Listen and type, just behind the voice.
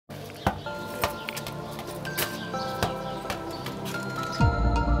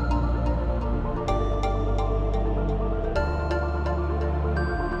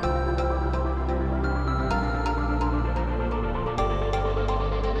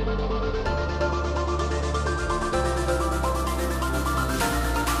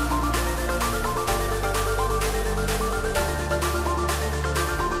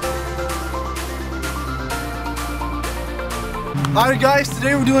Alright guys,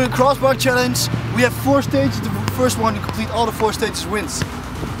 today we're doing a crossbar challenge. We have 4 stages. The first one to complete all the 4 stages wins.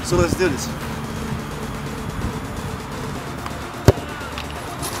 So let's do this.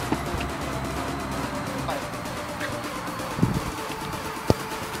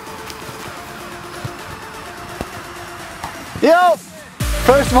 Yo!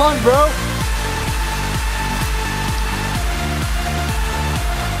 First one, bro!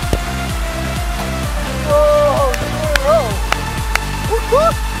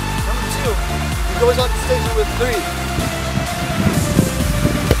 Number 2, he goes on to stage number 3.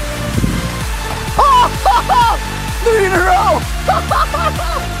 Oh, 3 in a row!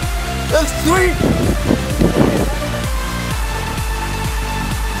 That's sweet!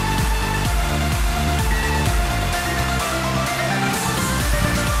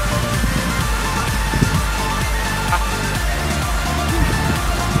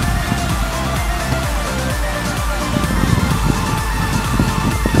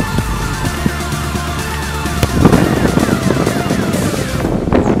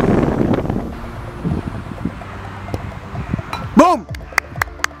 Boom!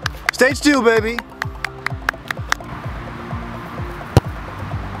 Stage 2, baby.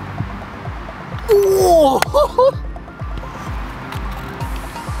 Whoa!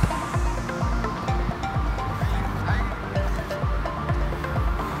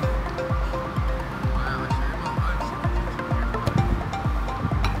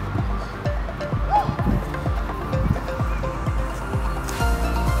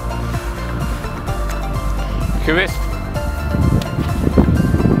 Gewicht.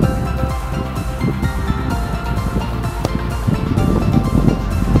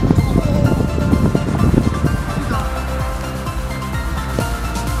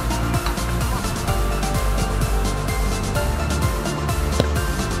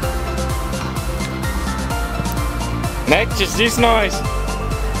 Netjes, die is nice.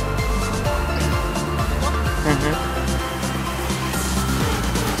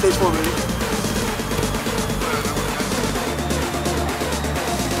 Stage 4, baby.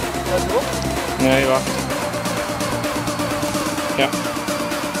 Nee, wacht. Ja.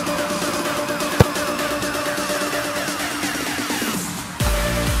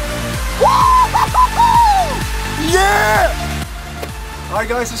 Yeah! Alright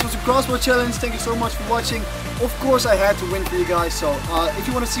guys, this was a crossbar challenge. Thank you so much for watching. Of course I had to win for you guys, so if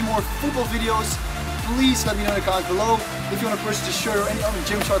you want to see more football videos, please let me know in the comments below. If you want to purchase a shirt or any other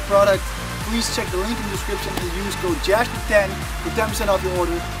Gymshark product, please check the link in the description and use code JASHKER10 for 10% off your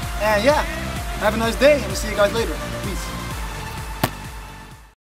order. And yeah, have a nice day and I'll see you guys later. Peace.